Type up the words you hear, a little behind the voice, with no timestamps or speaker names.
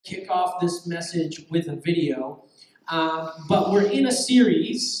kick off this message with a video, but we're in a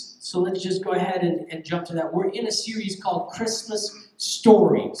series, so let's just go ahead and jump to that. We're in a series called Christmas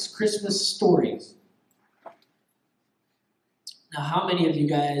Stories. Christmas Stories. Now, how many of you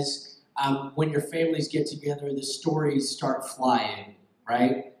guys, when your families get together, the stories start flying,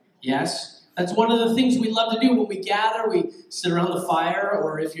 right? Yes? That's one of the things we love to do when we gather. We sit around the fire,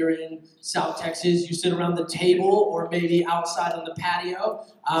 or if you're in South Texas, you sit around the table, or maybe outside on the patio,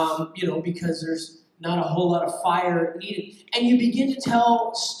 because there's not a whole lot of fire needed. And you begin to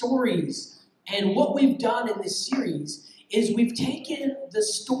tell stories. And what we've done in this series is we've taken the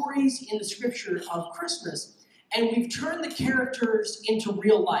stories in the scripture of Christmas and we've turned the characters into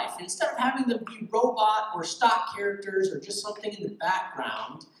real life. Instead of having them be robot or stock characters or just something in the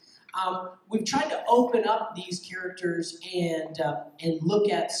background, we've tried to open up these characters and look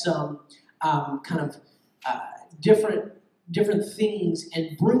at some different things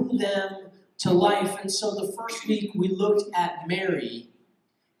and bring them to life. And so the first week we looked at Mary,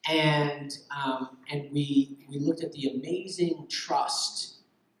 and we looked at the amazing trust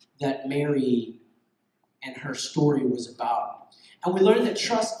that Mary and her story was about. And we learned that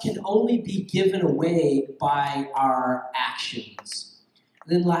trust can only be given away by our actions.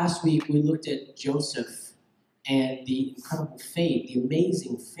 And then last week we looked at Joseph and the incredible faith, the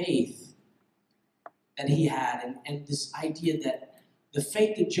amazing faith that he had, and this idea that the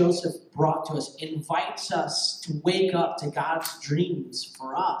faith that Joseph brought to us invites us to wake up to God's dreams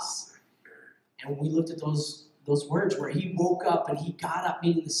for us. And we looked at those words where he woke up and he got up,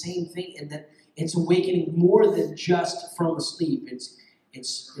 meaning the same thing, and that it's awakening more than just from sleep.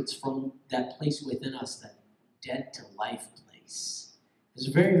 It's from that place within us, that dead to life place. It's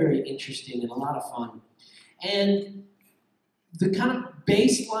very, very interesting and a lot of fun. And the kind of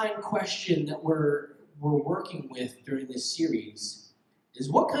baseline question that we're working with during this series is,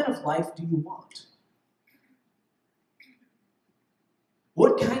 what kind of life do you want?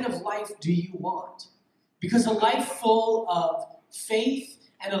 What kind of life do you want? Because a life full of faith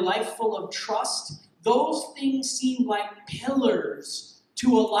and a life full of trust, those things seem like pillars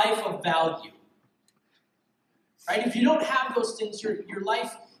to a life of value. Right? If you don't have those things, your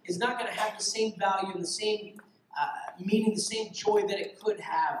life is not going to have the same value and the same meaning, the same joy that it could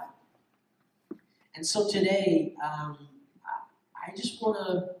have. And so today, I just want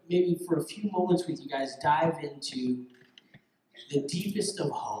to, maybe for a few moments with you guys, dive into the deepest of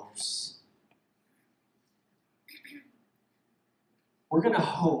hopes. We're going to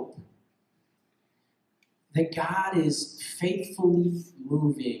hope that God is faithfully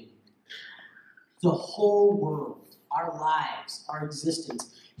moving the whole world, our lives, our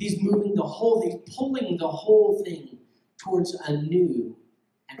existence. He's pulling the whole thing towards a new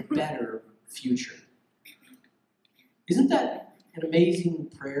and better future. Isn't that an amazing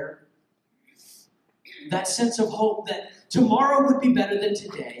prayer? That sense of hope that tomorrow would be better than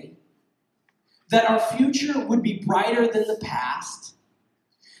today, that our future would be brighter than the past,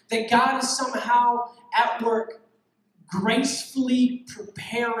 that God is somehow at work gracefully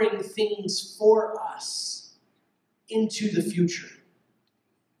preparing things for us into the future,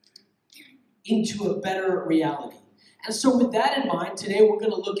 into a better reality. And so with that in mind, today we're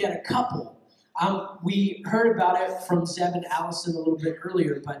going to look at a couple. We heard about it from Zeb and Allison a little bit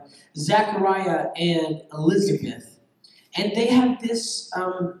earlier, but Zachariah and Elizabeth, and they have this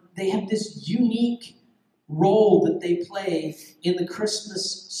unique role that they play in the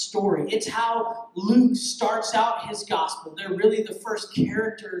Christmas story. It's how Luke starts out his gospel. They're really the first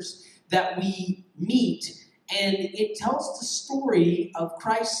characters that we meet, and it tells the story of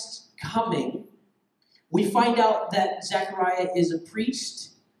Christ coming. We find out that Zachariah is a priest,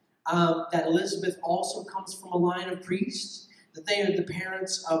 that Elizabeth also comes from a line of priests, that they are the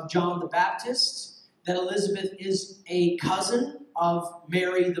parents of John the Baptist, that Elizabeth is a cousin of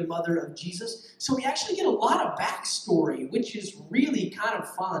Mary, the mother of Jesus. So we actually get a lot of backstory, which is really kind of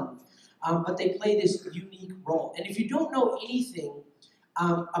fun, but they play this unique role. And if you don't know anything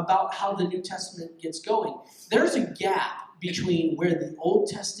about how the New Testament gets going, there's a gap between where the Old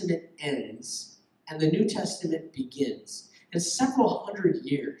Testament ends and the New Testament begins. It's several hundred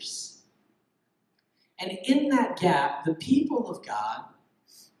years. And in that gap, the people of God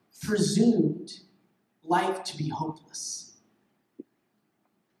presumed life to be hopeless.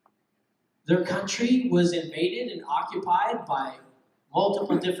 Their country was invaded and occupied by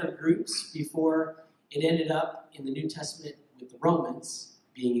multiple different groups before it ended up in the New Testament with the Romans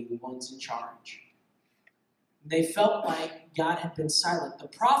being the ones in charge. They felt like God had been silent. The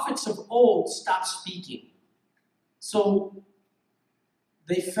prophets of old stopped speaking. So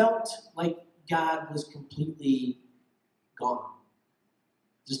they felt like God was completely gone.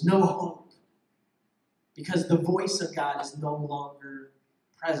 There's no hope because the voice of God is no longer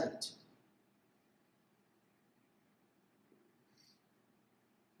present.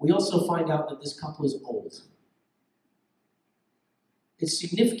 We also find out that this couple is old. It's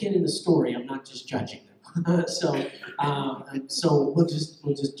significant in the story. I'm not just judging them. So we'll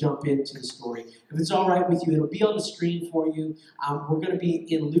just jump into the story. If it's all right with you, it'll be on the screen for you. We're going to be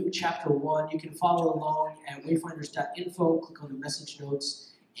in Luke chapter 1. You can follow along at wayfinders.info. Click on the message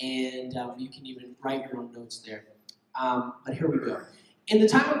notes, and you can even write your own notes there. But here we go. In the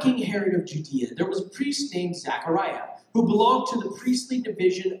time of King Herod of Judea, there was a priest named Zechariah, who belonged to the priestly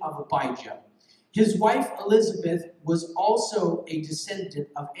division of Abijah. His wife Elizabeth was also a descendant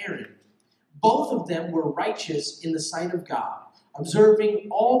of Aaron. Both of them were righteous in the sight of God, observing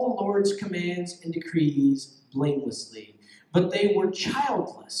all the Lord's commands and decrees blamelessly. But they were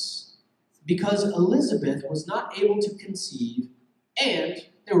childless, because Elizabeth was not able to conceive, and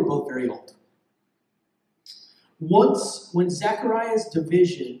they were both very old. Once, when Zechariah's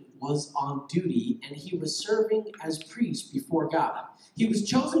division was on duty and he was serving as priest before God, he was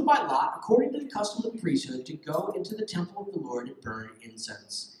chosen by lot, according to the custom of the priesthood, to go into the temple of the Lord and burn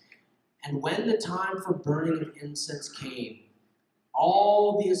incense. And when the time for burning of incense came,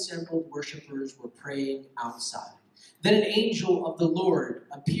 all the assembled worshipers were praying outside. Then an angel of the Lord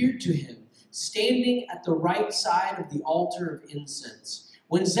appeared to him, standing at the right side of the altar of incense.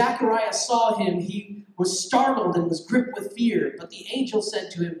 When Zechariah saw him, he was startled and was gripped with fear. But the angel said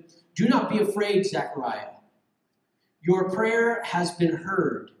to him, "Do not be afraid, Zechariah. Your prayer has been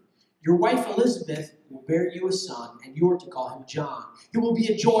heard. Your wife Elizabeth will bear you a son, and you are to call him John. He will be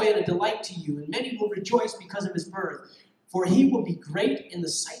a joy and a delight to you, and many will rejoice because of his birth. For he will be great in the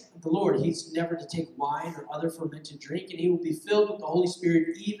sight of the Lord. He's never to take wine or other fermented drink, and he will be filled with the Holy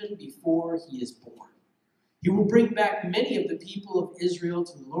Spirit even before he is born. He will bring back many of the people of Israel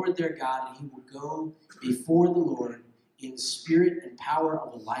to the Lord their God, and he will go before the Lord in spirit and power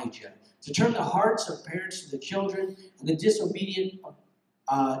of Elijah, to turn the hearts of parents to the children, and the disobedient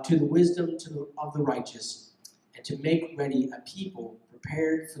to the wisdom of the righteous, and to make ready a people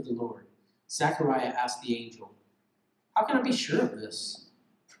prepared for the Lord." Zechariah asked the angel, "How can I be sure of this?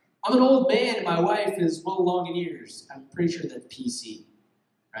 I'm an old man and my wife is well along in years." I'm pretty sure that's PC,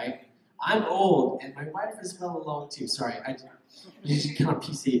 right? I'm old and my wife is well along too. Sorry, you just kind of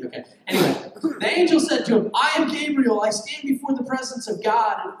PC. Okay. Anyway, the angel said to him, "I am Gabriel. I stand before the presence of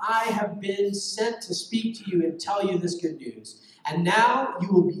God, and I have been sent to speak to you and tell you this good news. And now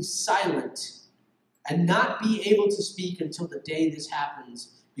you will be silent and not be able to speak until the day this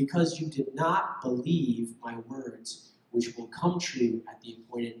happens, because you did not believe my words, which will come true at the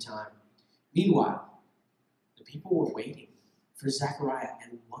appointed time." Meanwhile, the people were waiting for Zechariah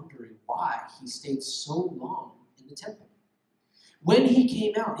and wondering why he stayed so long in the temple. When he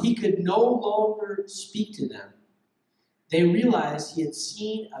came out, he could no longer speak to them. They realized he had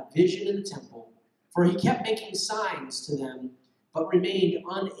seen a vision in the temple, for he kept making signs to them, but remained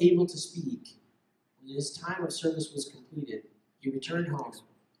unable to speak. When his time of service was completed, he returned home.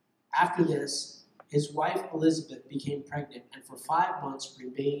 After this, his wife Elizabeth became pregnant, and for 5 months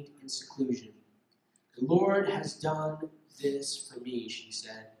remained in seclusion. "The Lord has done this for me," she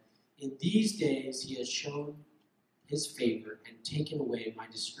said. "In these days he has shown his favor and taken away my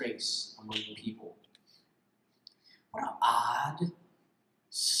disgrace among the people." What an odd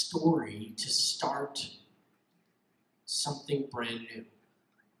story to start something brand new.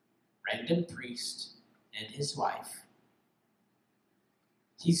 Random priest and his wife.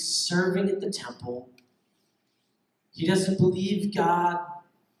 He's serving at the temple. He doesn't believe God,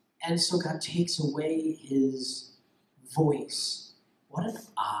 and so God takes away his voice. What an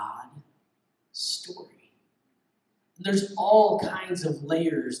odd story. And there's all kinds of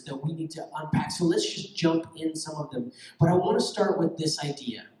layers that we need to unpack. So let's just jump in some of them. But I want to start with this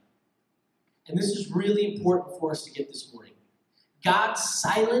idea. And this is really important for us to get this morning. God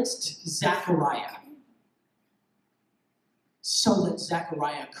silenced Zechariah so that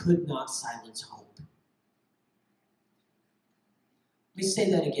Zechariah could not silence hope. Let me say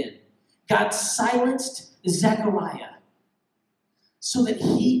that again. God silenced Zechariah so that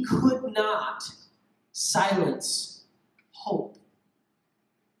he could not silence hope.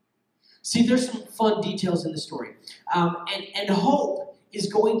 See, there's some fun details in the story. And hope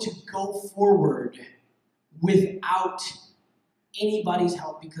is going to go forward without anybody's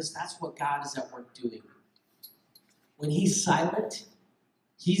help, because that's what God is at work doing. When he's silent,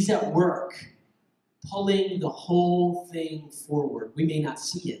 he's at work pulling the whole thing forward. We may not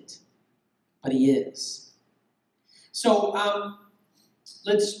see it, but he is. So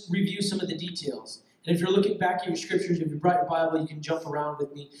let's review some of the details. And if you're looking back at your scriptures, if you brought your Bible, you can jump around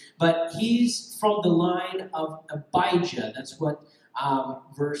with me. But he's from the line of Abijah. That's what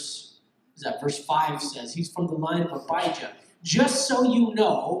verse 5 says. He's from the line of Abijah. Just so you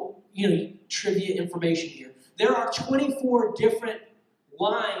know, trivia information here. There are 24 different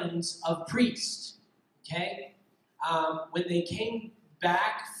lines of priests. Okay? When they came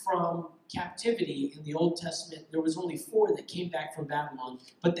back from captivity in the Old Testament, there was only 4 that came back from Babylon,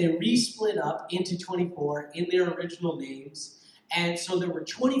 but they re-split up into 24 in their original names, and so there were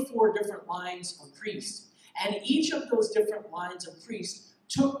 24 different lines of priests, and each of those different lines of priests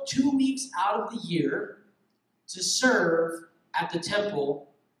took 2 weeks out of the year to serve at the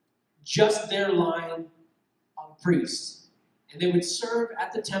temple, just their line of priests, and they would serve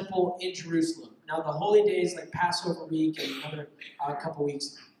at the temple in Jerusalem. Now the holy days like Passover week and another couple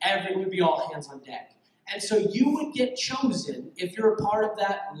weeks, it would be all hands on deck. And so you would get chosen, if you're a part of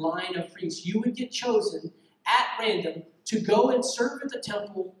that line of priests, you would get chosen at random to go and serve at the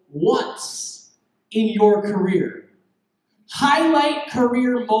temple once in your career. Highlight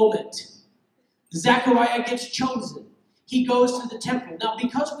career moment. Zechariah gets chosen. He goes to the temple. Now,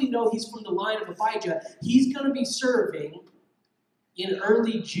 because we know he's from the line of Abijah, he's going to be serving in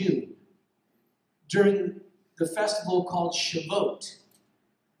early June during the festival called Shavuot,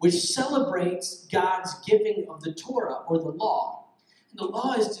 which celebrates God's giving of the Torah, or the law. And the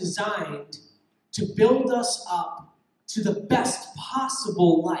law is designed to build us up to the best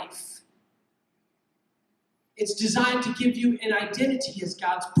possible life. It's designed to give you an identity as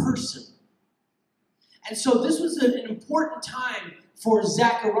God's person. And so this was an important time for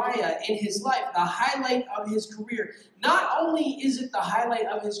Zechariah in his life, the highlight of his career. Not only is it the highlight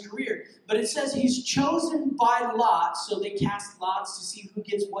of his career, but it says he's chosen by lot, so they cast lots to see who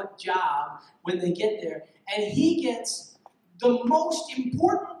gets what job when they get there. And he gets the most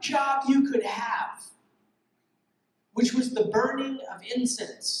important job you could have, which was the burning of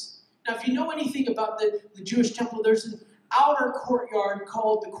incense. Now, if you know anything about the Jewish temple, there's an outer courtyard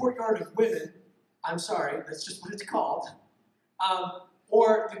called the Courtyard of Women. I'm sorry, that's just what it's called.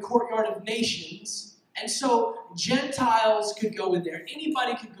 Or the Courtyard of Nations. And so Gentiles could go in there.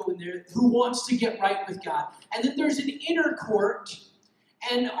 Anybody could go in there who wants to get right with God. And then there's an inner court,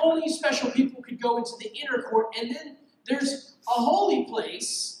 and only special people could go into the inner court. And then there's a holy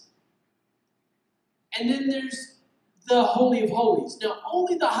place, and then there's the Holy of Holies. Now,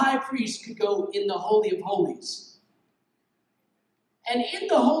 only the high priest could go in the Holy of Holies. And in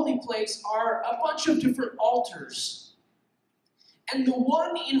the holy place are a bunch of different altars. And the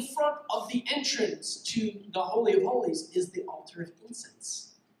one in front of the entrance to the Holy of Holies is the altar of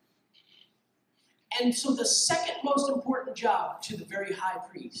incense. And so the second most important job to the very high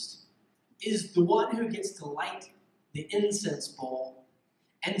priest is the one who gets to light the incense bowl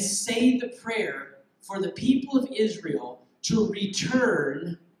and say the prayer for the people of Israel to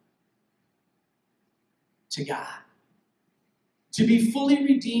return to God. To be fully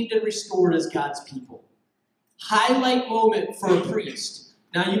redeemed and restored as God's people. Highlight moment for a priest.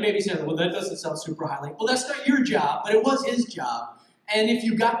 Now you may be saying, well, that doesn't sound super highlight. Well, that's not your job, but it was his job. And if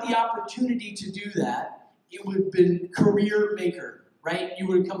you got the opportunity to do that, it would have been career maker, right? You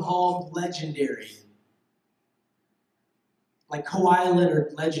would come home legendary. Like Kawhi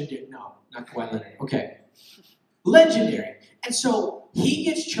Leonard, legendary. No, not Kawhi Leonard. Okay. Legendary. And so he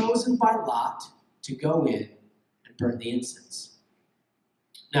gets chosen by lot to go in and burn the incense.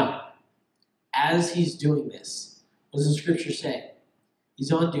 Now, as he's doing this, what does the scripture say?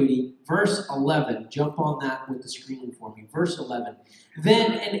 He's on duty. Verse 11, jump on that with the screen for me. Verse 11.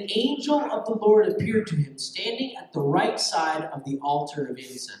 Then an angel of the Lord appeared to him, standing at the right side of the altar of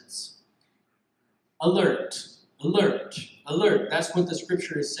incense. Alert, alert, alert. That's what the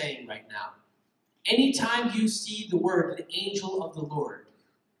scripture is saying right now. Anytime you see the word, an angel of the Lord,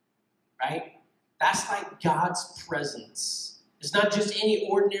 right? That's like God's presence. It's not just any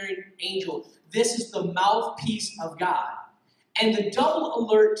ordinary angel. This is the mouthpiece of God. And the double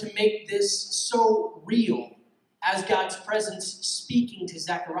alert to make this so real as God's presence speaking to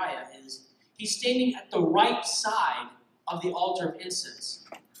Zechariah is he's standing at the right side of the altar of incense.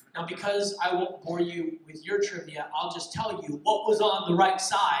 Now, because I won't bore you with your trivia, I'll just tell you what was on the right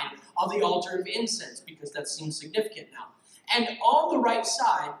side of the altar of incense, because that seems significant now. And on the right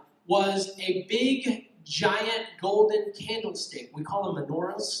side was a big, giant golden candlestick. We call them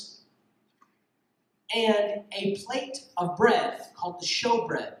menorahs. And a plate of bread called the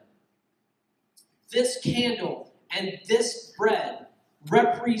showbread. This candle and this bread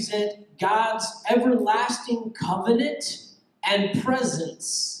represent God's everlasting covenant and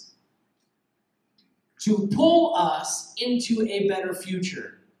presence to pull us into a better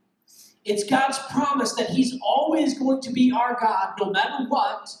future. It's God's promise that He's always going to be our God no matter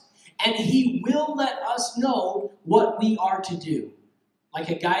what, and He will let us know what we are to do, like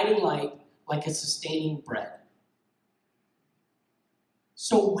a guiding light, like a sustaining bread.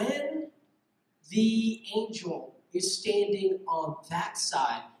 So when the angel is standing on that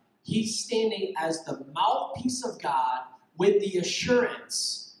side, he's standing as the mouthpiece of God with the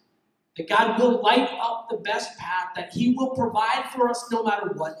assurance that God will light up the best path, that He will provide for us no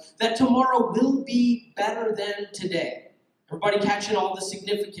matter what, that tomorrow will be better than today. Everybody catching all the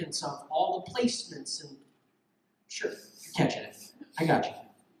significance of all the placements? And sure, you're catching it. I got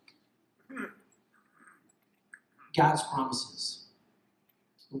you. God's promises.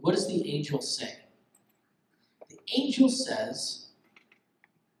 What does the angel say? The angel says,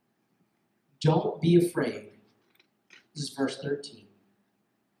 don't be afraid. This is verse 13.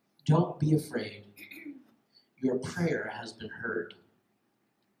 Don't be afraid. Your prayer has been heard.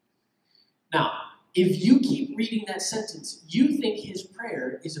 Now, if you keep reading that sentence, you think his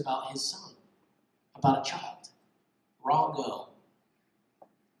prayer is about his son, about a child. Wrong go.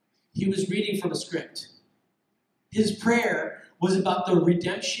 He was reading from a script. His prayer was about the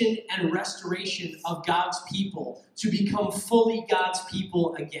redemption and restoration of God's people to become fully God's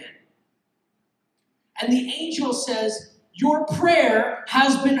people again. And the angel says, your prayer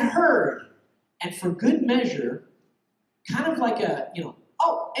has been heard. And for good measure, kind of like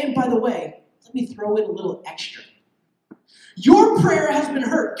oh, and by the way, let me throw in a little extra. Your prayer has been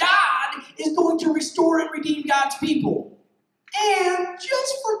heard. God is going to restore and redeem God's people. And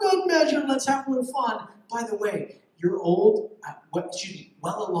just for good measure, let's have a little fun. By the way, your old,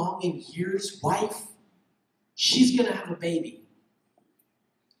 well along in years wife, she's going to have a baby.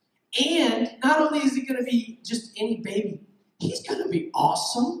 And not only is he going to be just any baby, he's going to be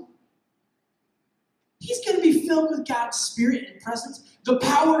awesome. He's going to be filled with God's Spirit and presence. The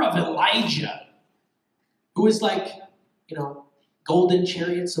power of Elijah, who is like, golden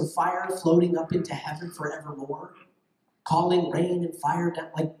chariots of fire floating up into heaven forevermore, calling rain and fire down,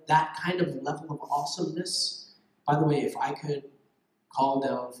 like that kind of level of awesomeness. By the way, if I could call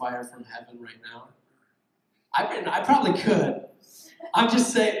down fire from heaven right now, I probably could. I'm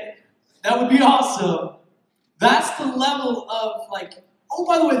just saying, that would be awesome. That's the level of oh,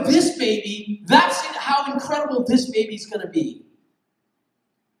 by the way, this baby, that's how incredible this baby's going to be.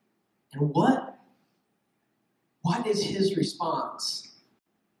 And what is his response?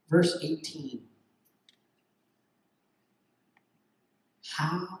 Verse 18.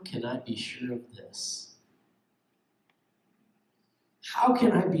 How can I be sure of this? How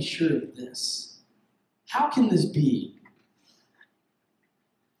can I be sure of this? How can this be?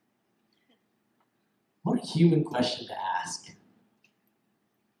 What a human question to ask.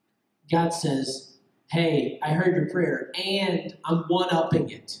 God says, hey, I heard your prayer, and I'm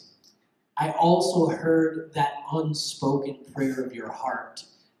one-upping it. I also heard that unspoken prayer of your heart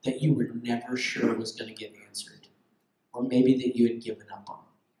that you were never sure was going to get answered, or maybe that you had given up on.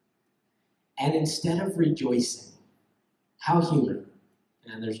 And instead of rejoicing, how human,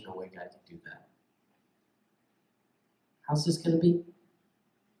 and there's no way God can do that. How's this going to be?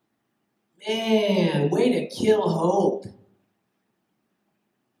 Man, way to kill hope.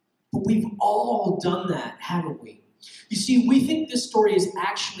 But we've all done that, haven't we? You see, we think this story is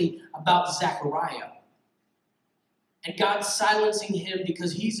actually about Zechariah. And God silencing him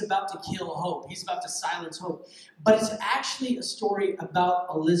because he's about to kill hope. He's about to silence hope. But it's actually a story about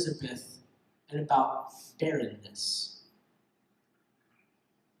Elizabeth and about barrenness.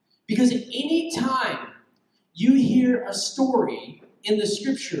 Because at any time you hear a story in the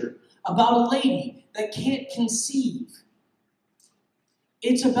scripture about a lady that can't conceive,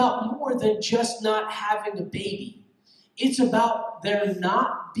 it's about more than just not having a baby. It's about there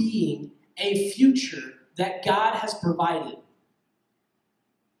not being a future that God has provided.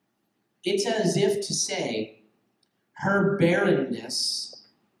 It's as if to say, her barrenness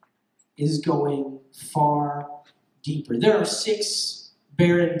is going far deeper. There are 6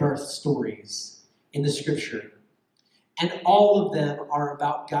 barren birth stories in the scripture, and all of them are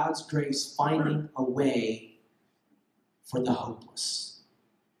about God's grace finding a way for the hopeless.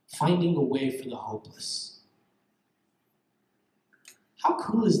 Finding a way for the hopeless. How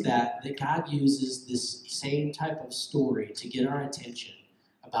cool is that God uses this same type of story to get our attention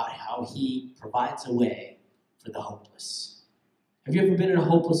about how he provides a way for the hopeless? Have you ever been in a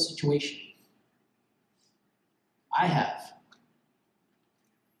hopeless situation? I have.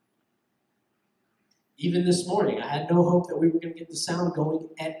 Even this morning, I had no hope that we were going to get the sound going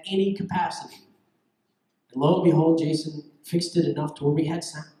at any capacity. And lo and behold, Jason fixed it enough to where we had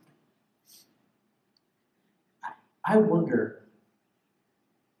sound. I wonder,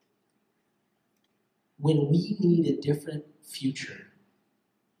 when we need a different future,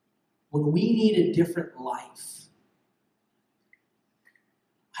 when we need a different life,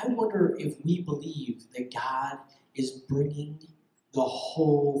 I wonder if we believe that God is bringing the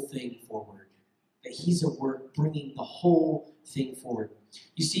whole thing forward, that He's at work bringing the whole thing forward.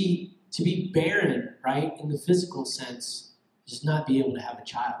 You see, to be barren, right, in the physical sense, is not be able to have a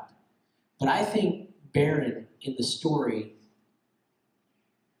child. But I think barren in the story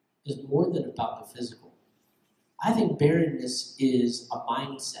is more than about the physical. I think barrenness is a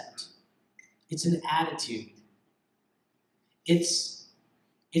mindset. It's an attitude. It's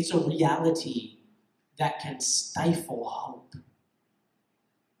a reality that can stifle hope.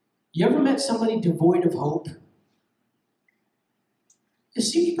 You ever met somebody devoid of hope? It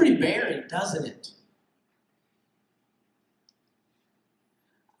seems pretty barren, doesn't it?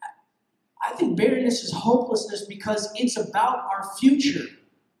 I think barrenness is hopelessness because it's about our future.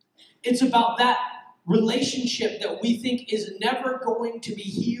 It's about that relationship that we think is never going to be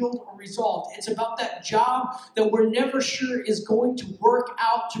healed or resolved. It's about that job that we're never sure is going to work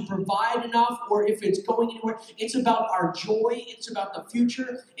out to provide enough or if it's going anywhere. It's about our joy. It's about the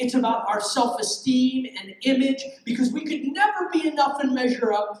future. It's about our self-esteem and image because we could never be enough and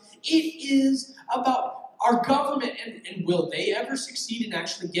measure up. It is about our government, and will they ever succeed in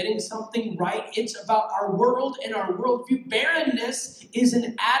actually getting something right? It's about our world and our worldview. Barrenness is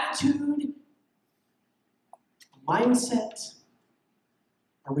an attitude, a mindset,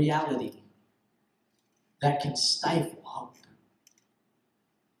 a reality that can stifle hope.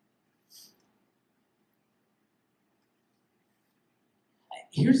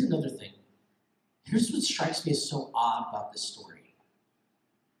 Here's another thing. Here's what strikes me as so odd about this story.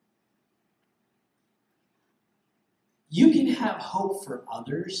 You can have hope for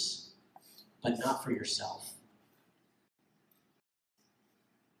others, but not for yourself.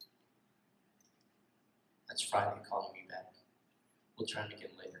 That's Friday calling me back. We'll try it again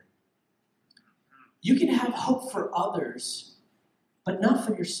later. You can have hope for others, but not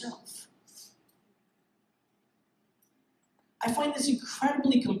for yourself. I find this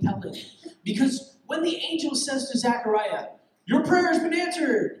incredibly compelling because when the angel says to Zechariah, "Your prayer has been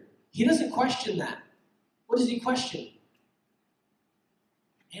answered," he doesn't question that. What does he question?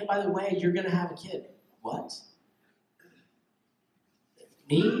 And by the way, you're going to have a kid. What?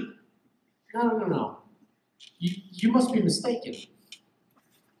 Me? No. You must be mistaken.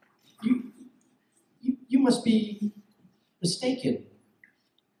 You must be mistaken.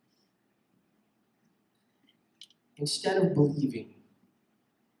 Instead of believing,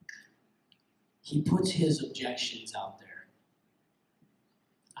 he puts his objections out there.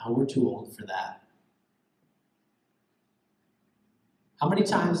 Oh, we're too old for that. How many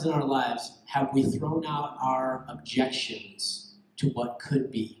times in our lives have we thrown out our objections to what could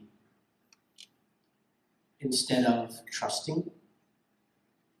be instead of trusting,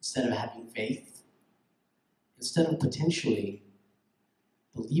 instead of having faith, instead of potentially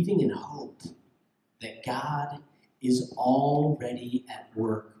believing in hope that God is already at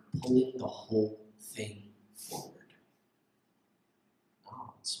work pulling the whole thing forward?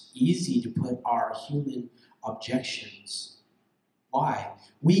 No, it's easy to put our human objections. Why?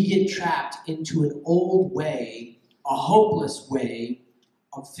 We get trapped into an old way, a hopeless way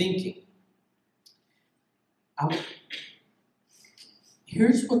of thinking.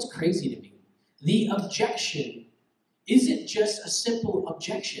 Here's what's crazy to me. The objection isn't just a simple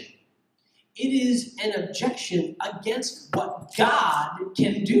objection. It is an objection against what God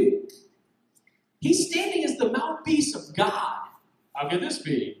can do. He's standing as the mouthpiece of God. How could this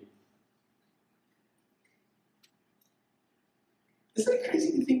be? Isn't it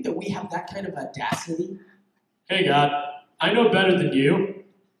crazy to think that we have that kind of audacity? Hey, God, I know better than you,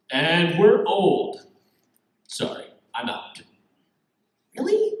 and we're old. Sorry, I'm out.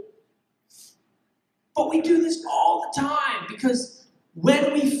 Really? But we do this all the time because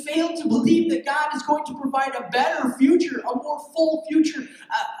when we fail to believe that God is going to provide a better future, a more full future,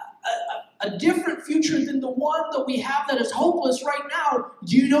 a different future than the one that we have that is hopeless right now,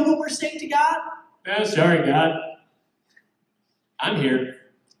 do you know what we're saying to God? Sorry, God. I'm here.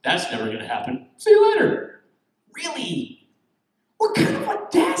 That's never going to happen. See you later. Really? What kind of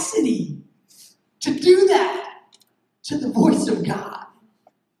audacity to do that to the voice of God?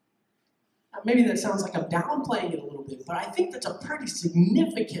 Now, maybe that sounds like I'm downplaying it a little bit, but I think that's a pretty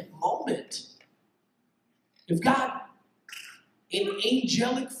significant moment. If God, in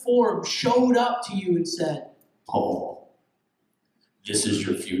angelic form, showed up to you and said, "Paul, this is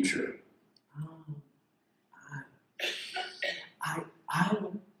your future."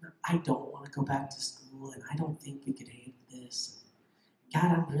 I don't want to go back to school, and I don't think we could handle this.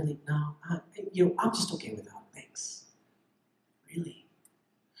 God, I'm just okay without it. Thanks. Really?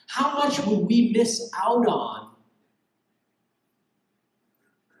 How much would we miss out on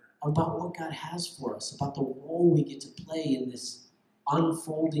about what God has for us, about the role we get to play in this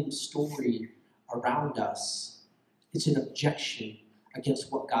unfolding story around us? It's an objection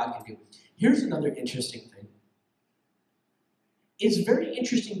against what God can do. Here's another interesting thing. It's very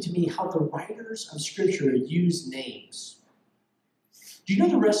interesting to me how the writers of Scripture use names. Do you know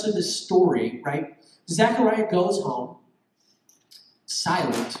the rest of this story, right? Zechariah goes home,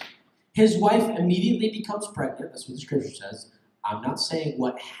 silent. His wife immediately becomes pregnant. That's what the Scripture says. I'm not saying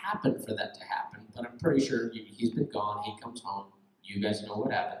what happened for that to happen, but I'm pretty sure he's been gone. He comes home. You guys know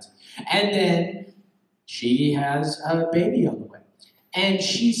what happens. And then she has a baby on the way. And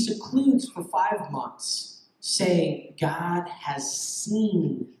she secludes for 5 months, saying, God has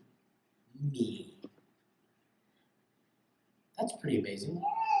seen me. That's pretty amazing.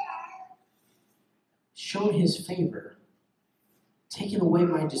 Shown his favor, taken away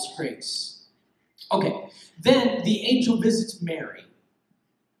my disgrace. Okay, then the angel visits Mary.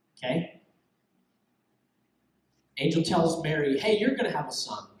 Okay? Angel tells Mary, hey, you're going to have a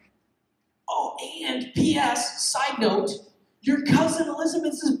son. Oh, and P.S., side note, your cousin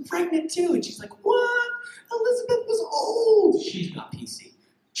Elizabeth is pregnant too. And she's like, what? Elizabeth was old. She's not PC.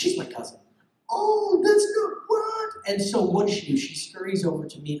 She's my cousin. Oh, that's not what? And so what does she do? She scurries over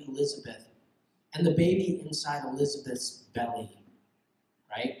to meet Elizabeth. And the baby inside Elizabeth's belly,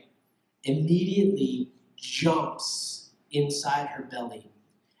 right, immediately jumps inside her belly.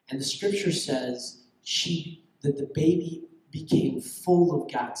 And the Scripture says that the baby became full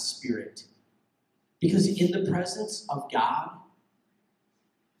of God's Spirit. Because in the presence of God,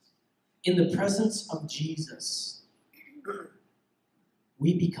 in the presence of Jesus,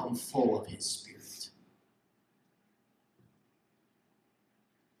 we become full of his Spirit.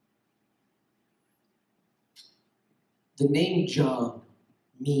 The name John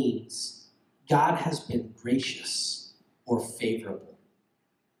means God has been gracious or favorable.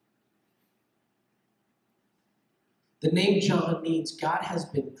 The name John means God has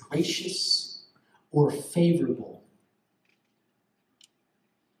been gracious or favorable.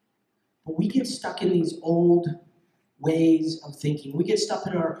 But we get stuck in these old ways of thinking. We get stuck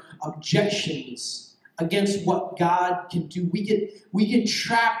in our objections against what God can do. We get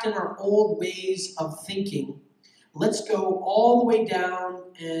trapped in our old ways of thinking. Let's go all the way down,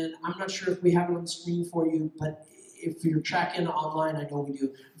 and I'm not sure if we have it on the screen for you, but if you're tracking online, I know we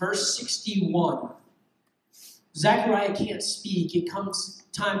do. Verse 61. Zechariah can't speak. It comes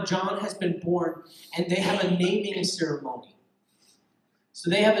time John has been born, and they have a naming ceremony. So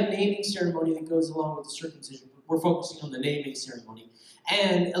they have a naming ceremony that goes along with the circumcision. We're focusing on the naming ceremony.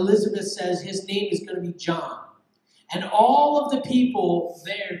 And Elizabeth says his name is going to be John. And all of the people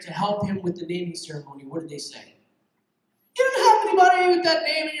there to help him with the naming ceremony, what did they say? You don't have anybody with that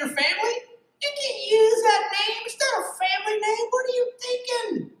name in your family? You can't use that name. It's not a family name. What are you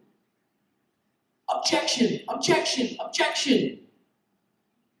thinking? Objection, objection, objection.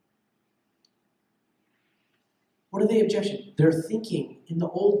 What are they objection? They're thinking in the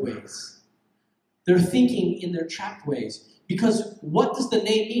old ways. They're thinking in their trapped ways. Because what does the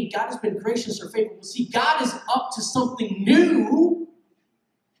name mean? God has been gracious or favorable. See, God is up to something new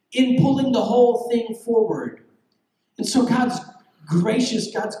in pulling the whole thing forward. And so God's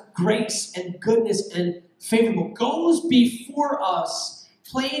gracious, God's grace and goodness and favorable goes before us,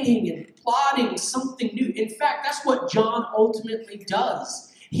 planning and plotting something new. In fact, that's what John ultimately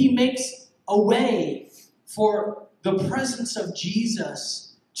does. He makes a way for the presence of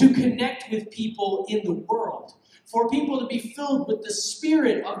Jesus to connect with people in the world, for people to be filled with the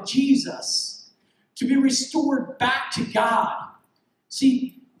Spirit of Jesus, to be restored back to God.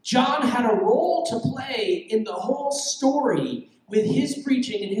 See, John had a role to play in the whole story with his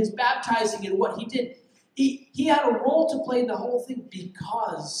preaching and his baptizing and what he did. He had a role to play in the whole thing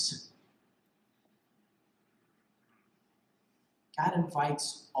because God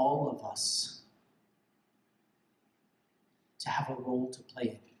invites all of us to have a role to play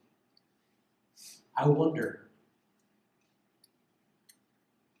in. I wonder,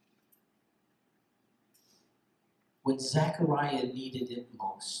 when Zechariah needed it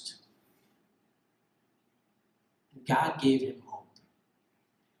most, God gave him hope.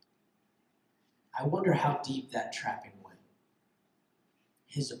 I wonder how deep that trapping went.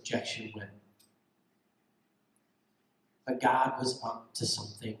 His objection went. But God was up to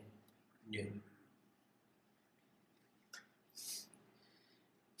something new.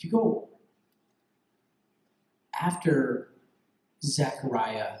 If you go after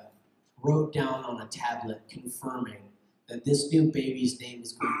Zechariah wrote down on a tablet confirming that this new baby's name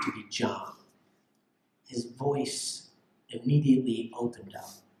is going to be John, his voice immediately opened up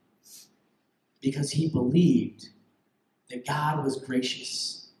because he believed that God was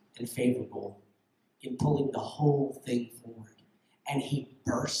gracious and favorable in pulling the whole thing forward. And he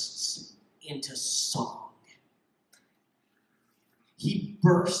bursts into song. He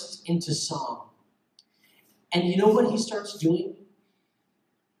bursts into song. And you know what he starts doing?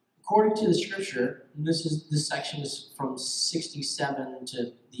 According to the scripture, and this section is from 67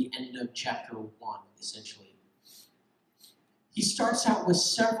 to the end of chapter 1, essentially. He starts out with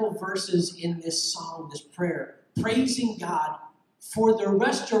several verses in this song, this prayer, praising God for the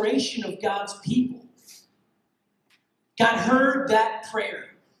restoration of God's people. God heard that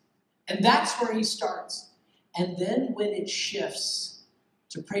prayer, and that's where he starts. And then when it shifts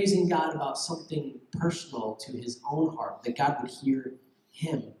to praising God about something personal to his own heart, that God would hear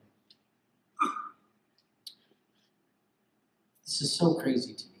him. This is so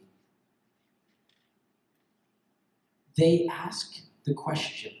crazy to me. They ask the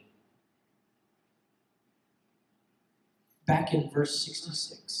question, back in verse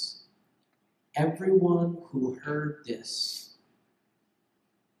 66, everyone who heard this,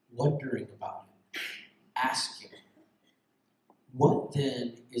 wondering about it, asking, what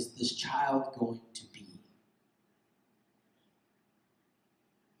then is this child going to be?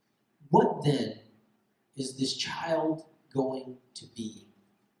 What then is this child going to be?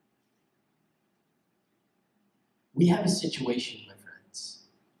 We have a situation, my friends,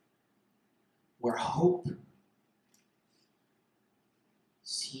 where hope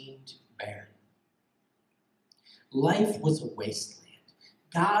seemed barren. Life was a wasteland.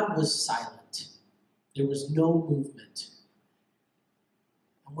 God was silent. There was no movement.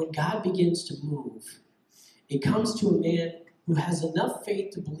 And when God begins to move, it comes to a man who has enough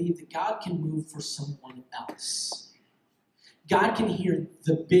faith to believe that God can move for someone else. God can hear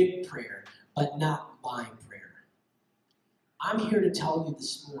the big prayer, but not my prayer. I'm here to tell you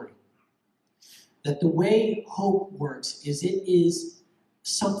this morning that the way hope works is it is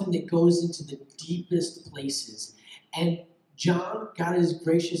something that goes into the deepest places. And John, God is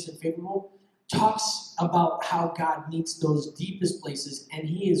gracious and favorable, talks about how God meets those deepest places, and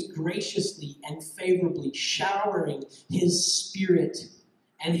he is graciously and favorably showering his spirit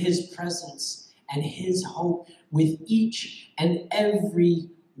and his presence and his hope with each and every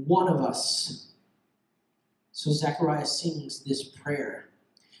one of us. So Zechariah sings this prayer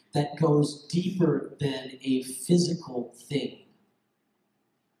that goes deeper than a physical thing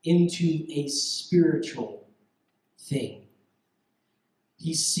into a spiritual thing.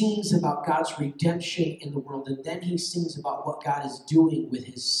 He sings about God's redemption in the world, and then he sings about what God is doing with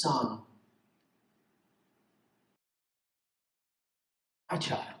his son. My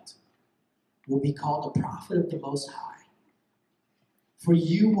child will be called a prophet of the Most High. For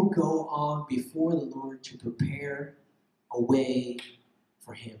you will go on before the Lord to prepare a way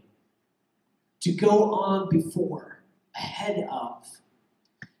for him. To go on before, ahead of.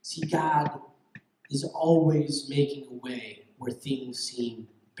 See, God is always making a way where things seem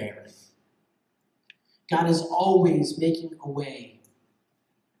barren. God is always making a way,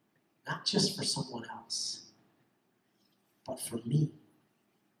 not just for someone else, but for me.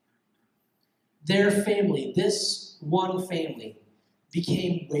 Their family, this one family,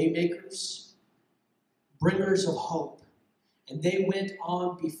 became waymakers, bringers of hope, and they went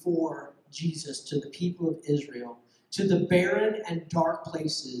on before Jesus to the people of Israel, to the barren and dark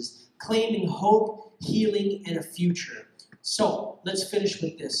places, claiming hope, healing, and a future. So, let's finish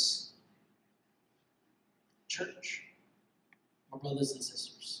with this. Church, my brothers and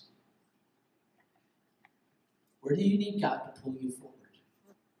sisters, where do you need God to pull you forward?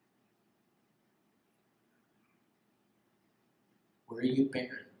 Where are you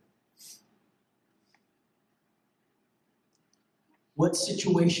barren? What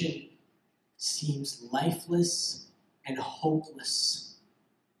situation seems lifeless and hopeless?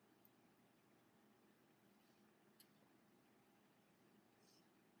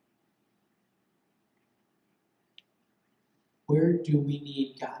 Where do we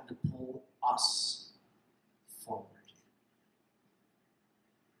need God to pull us forward?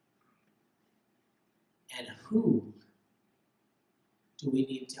 And who do we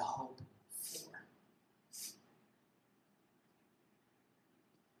need to hope for?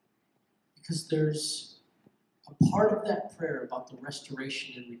 Because there's a part of that prayer about the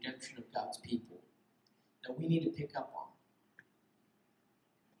restoration and redemption of God's people that we need to pick up on.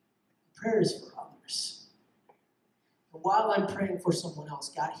 Prayer is for others. And while I'm praying for someone else,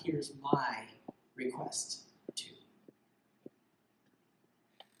 God hears my request too.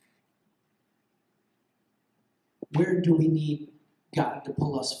 Where do we need God to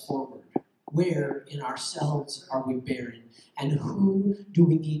pull us forward? Where in ourselves are we barren? And who do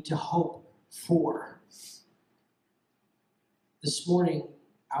we need to hope for? This morning,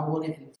 I want to